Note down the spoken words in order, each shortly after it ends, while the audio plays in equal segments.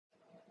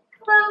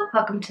Hello,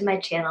 welcome to my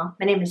channel.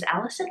 My name is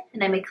Allison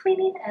and I make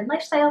cleaning and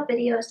lifestyle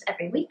videos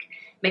every week.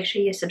 Make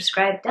sure you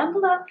subscribe down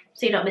below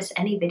so you don't miss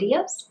any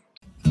videos.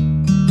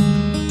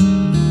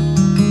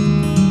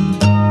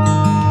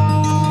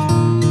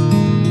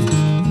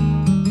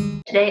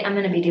 Today I'm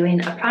going to be doing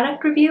a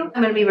product review.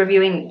 I'm going to be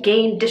reviewing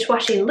Gain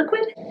dishwashing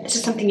liquid. This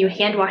is something you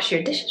hand wash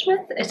your dishes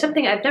with. It's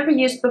something I've never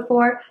used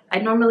before. I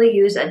normally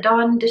use a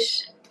Dawn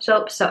dish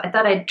soap, so I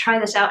thought I'd try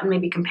this out and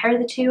maybe compare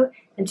the two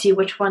and see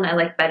which one I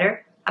like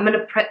better. I'm going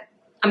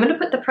to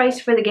put the price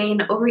for the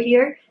Gain over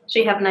here so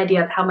you have an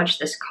idea of how much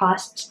this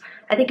costs.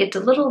 I think it's a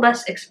little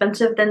less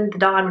expensive than the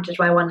Dawn, which is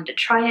why I wanted to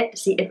try it to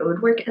see if it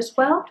would work as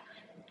well.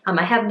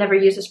 I have never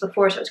used this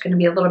before, so it's going to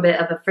be a little bit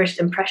of a first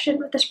impression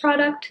with this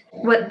product.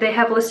 What they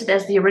have listed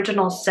as the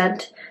original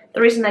scent,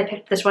 the reason I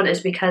picked this one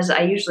is because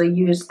I usually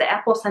use the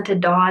apple scented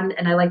Dawn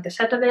and I like the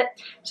scent of it.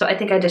 So I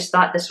think I just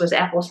thought this was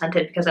apple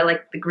scented because I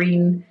like the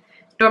green.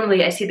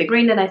 Normally I see the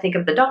green and I think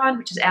of the Dawn,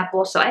 which is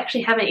apple, so I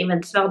actually haven't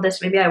even smelled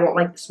this. Maybe I won't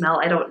like the smell,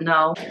 I don't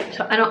know.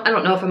 So I don't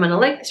know if I'm gonna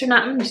like this or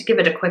not. I'm gonna just give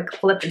it a quick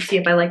flip and see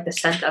if I like the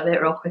scent of it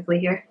real quickly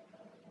here.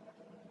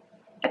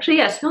 Actually,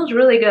 yeah, it smells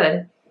really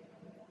good.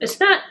 It's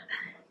not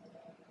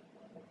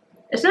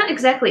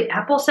exactly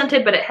apple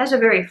scented, but it has a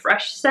very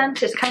fresh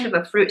scent. It's kind of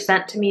a fruit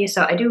scent to me,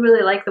 so I do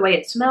really like the way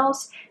it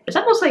smells. It's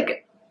almost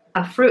like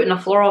a fruit and a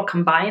floral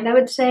combined, I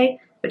would say,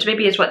 which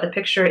maybe is what the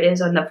picture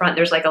is on the front.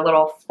 There's like a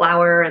little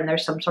flower and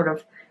there's some sort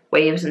of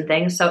waves and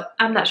things, so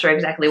I'm not sure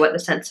exactly what the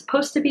scent's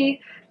supposed to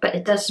be, but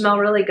it does smell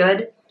really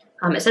good.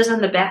 It says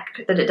on the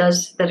back that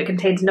it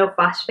contains no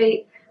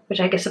phosphate, which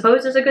I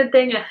suppose is a good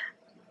thing.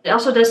 It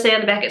also does say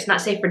on the back it's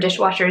not safe for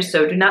dishwashers,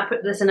 so do not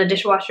put this in a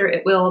dishwasher.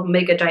 It will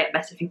make a giant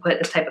mess if you put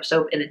this type of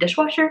soap in a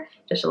dishwasher.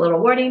 Just a little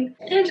warning.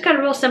 And it's got a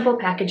real simple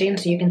packaging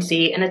so you can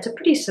see, and it's a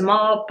pretty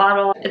small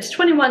bottle. It's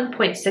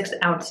 21.6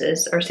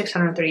 ounces or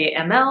 638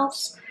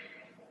 mLs.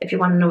 If you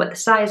want to know what the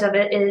size of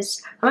it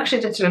is. I'm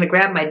actually just going to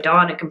grab my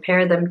Dawn and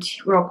compare them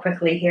real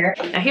quickly here.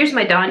 Now here's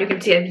my Dawn. You can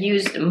see I've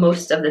used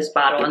most of this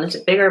bottle, and it's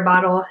a bigger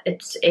bottle.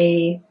 It's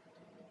a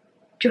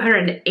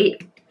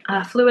 208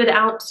 fluid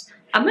ounce.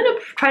 I'm going to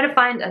try to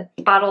find a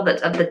bottle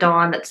that's of the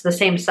Dawn that's the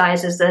same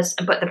size as this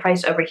and put the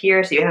price over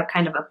here so you have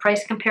kind of a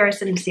price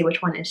comparison and see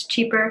which one is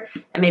cheaper.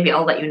 And maybe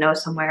I'll let you know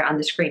somewhere on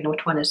the screen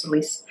which one is the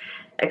least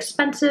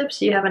expensive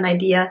so you have an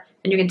idea.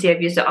 And you can see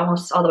I've used it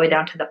almost all the way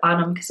down to the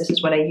bottom because this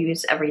is what I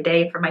use every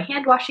day for my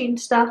hand washing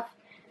stuff.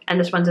 And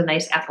this one's a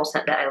nice apple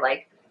scent that I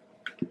like.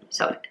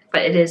 So,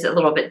 but it is a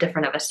little bit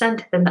different of a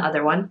scent than the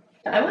other one.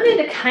 I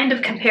wanted to kind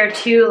of compare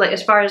two, like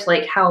as far as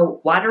like how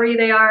watery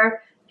they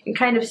are. You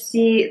can kind of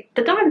see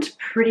the Dawn's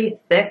pretty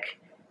thick.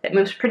 It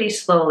moves pretty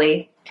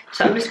slowly.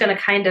 So I'm just going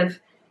to kind of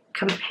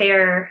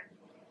compare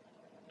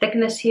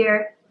thickness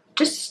here.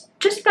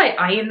 Just by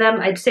eyeing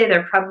them, I'd say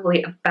they're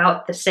probably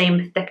about the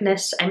same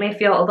thickness. I may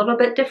feel a little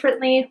bit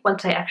differently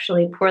once I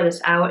actually pour this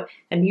out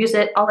and use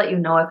it. I'll let you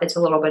know if it's a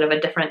little bit of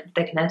a different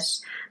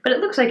thickness, but it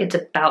looks like it's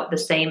about the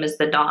same as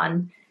the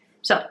Dawn.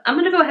 So I'm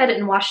going to go ahead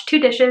and wash two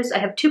dishes. I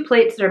have two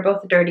plates that are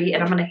both dirty,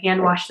 and I'm going to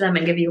hand wash them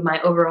and give you my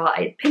overall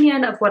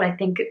opinion of what I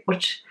think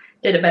which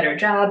did a better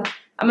job.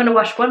 I'm going to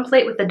wash one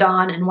plate with the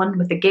Dawn and one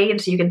with the Gain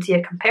so you can see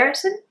a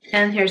comparison.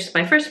 And here's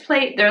my first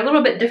plate. They're a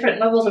little bit different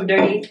levels of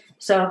dirty,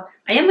 so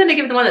I am going to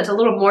give the one that's a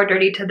little more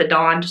dirty to the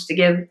Dawn just to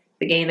give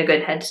the Gain a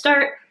good head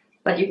start.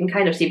 But you can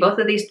kind of see both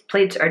of these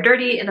plates are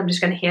dirty, and I'm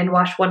just going to hand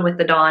wash one with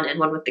the Dawn and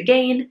one with the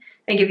Gain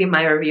and give you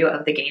my review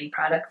of the Gain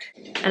product.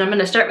 And I'm going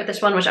to start with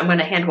this one, which I'm going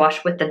to hand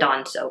wash with the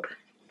Dawn soap.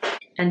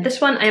 And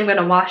this one I am going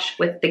to wash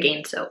with the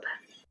Gain soap.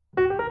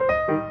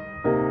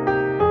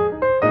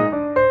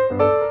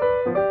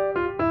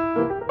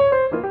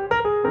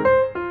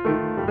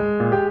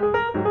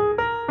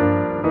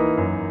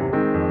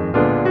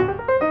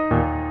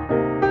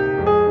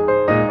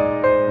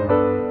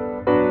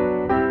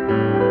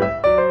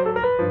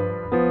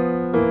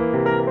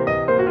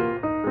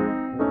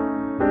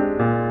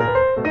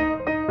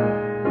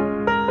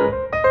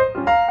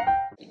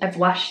 I've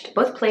washed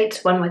both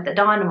plates, one with the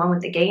Dawn and one with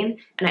the Gain,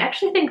 and I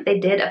actually think they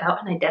did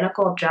about an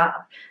identical job.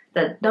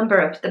 The number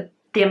of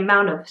the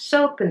amount of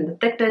soap and the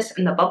thickness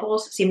and the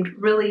bubbles seemed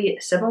really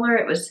similar.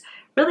 It was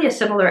really a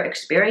similar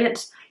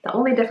experience. The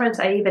only difference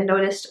I even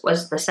noticed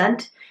was the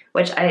scent,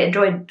 which I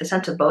enjoyed the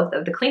scent of both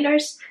of the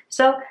cleaners.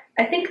 So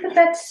I think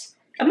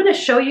I'm going to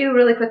show you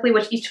really quickly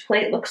what each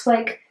plate looks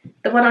like.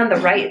 The one on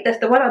the right,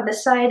 the one on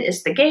this side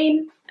is the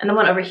Gain, and the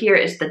one over here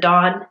is the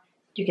Dawn.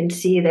 You can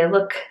see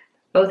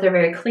both are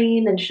very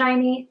clean and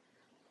shiny.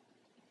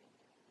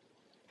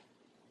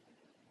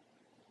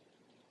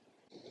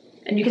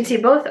 And you can see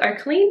both are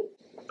clean.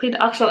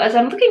 Also, as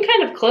I'm looking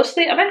kind of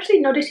closely, I'm actually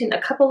noticing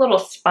a couple little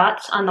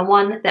spots on the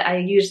one that I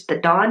used the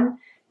Dawn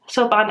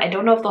soap on. I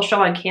don't know if they'll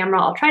show on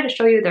camera. I'll try to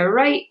show you. They're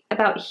right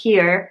about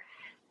here.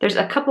 There's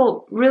a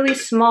couple really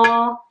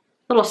small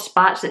little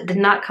spots that did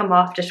not come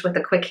off just with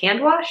a quick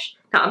hand wash.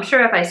 Now I'm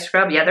sure if I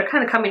scrub, yeah, they're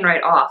kind of coming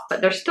right off,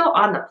 but they're still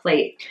on the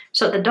plate.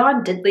 So the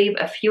Dawn did leave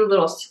a few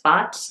little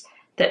spots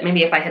that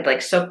maybe if I had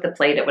like soaked the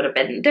plate, it would have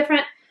been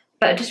different.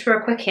 But just for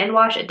a quick hand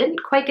wash, it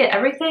didn't quite get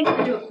everything.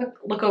 I'll do a quick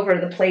look over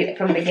the plate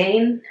from the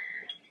Gain.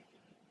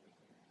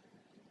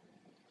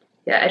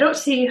 Yeah, I don't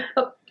see,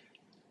 oh.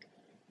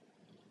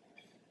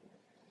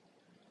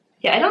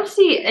 Yeah, I don't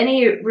see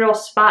any real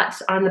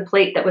spots on the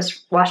plate that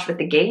was washed with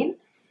the Gain.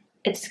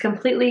 It's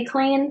completely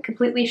clean,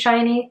 completely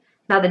shiny.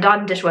 Now the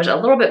Dawn dish was a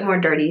little bit more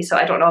dirty, so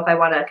I don't know if I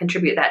want to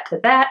contribute that to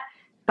that,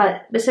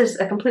 but this is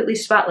a completely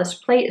spotless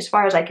plate as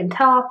far as I can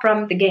tell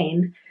from the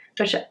Gain,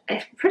 which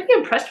I'm pretty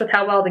impressed with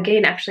how well the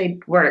Gain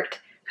actually worked.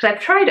 Because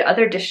I've tried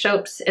other dish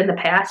soaps in the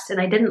past and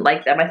I didn't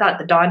like them. I thought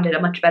the Dawn did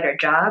a much better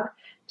job.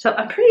 So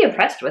I'm pretty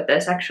impressed with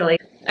this actually.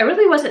 I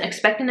really wasn't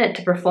expecting it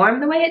to perform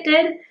the way it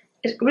did.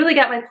 It really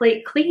got my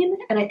plate clean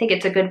and I think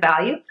it's a good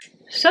value.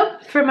 So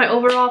for my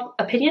overall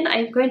opinion,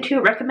 I'm going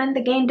to recommend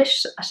the Gain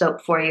dish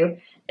soap for you.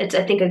 It's,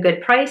 I think, a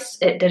good price.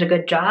 It did a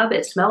good job.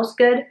 It smells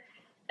good.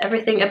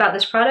 Everything about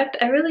this product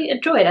I really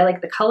enjoyed. I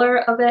like the color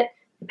of it.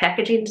 The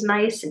packaging's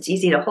nice. It's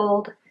easy to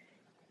hold.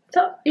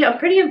 So, yeah, I'm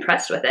pretty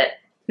impressed with it.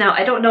 Now,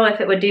 I don't know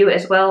if it would do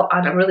as well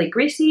on a really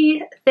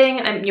greasy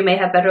thing. You may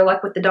have better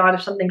luck with the Dawn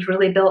if something's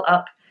really built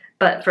up.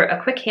 But for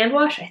a quick hand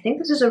wash, I think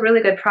this is a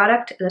really good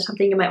product and it's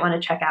something you might want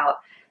to check out.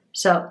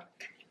 So,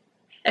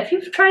 if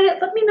you've tried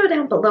it, let me know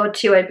down below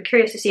too. I'd be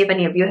curious to see if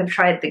any of you have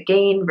tried the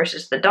Gain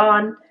versus the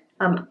Dawn.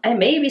 I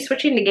may be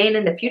switching to Gain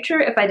in the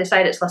future if I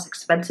decide it's less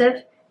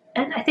expensive.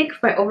 And I think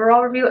for my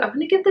overall review, I'm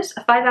going to give this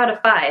a 5 out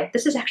of 5.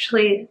 This is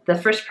actually the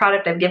first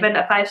product I've given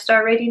a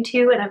 5-star rating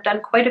to, and I've done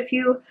quite a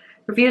few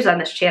reviews on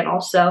this channel,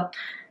 so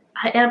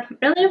I am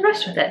really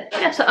impressed with it.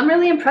 Yeah, so I'm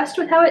really impressed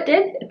with how it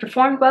did. It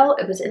performed well,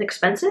 it was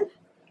inexpensive,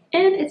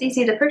 and it's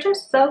easy to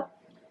purchase, so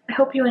I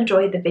hope you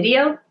enjoyed the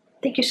video.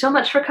 Thank you so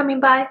much for coming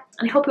by,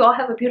 and I hope you all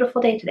have a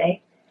beautiful day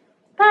today.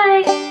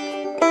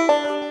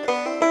 Bye!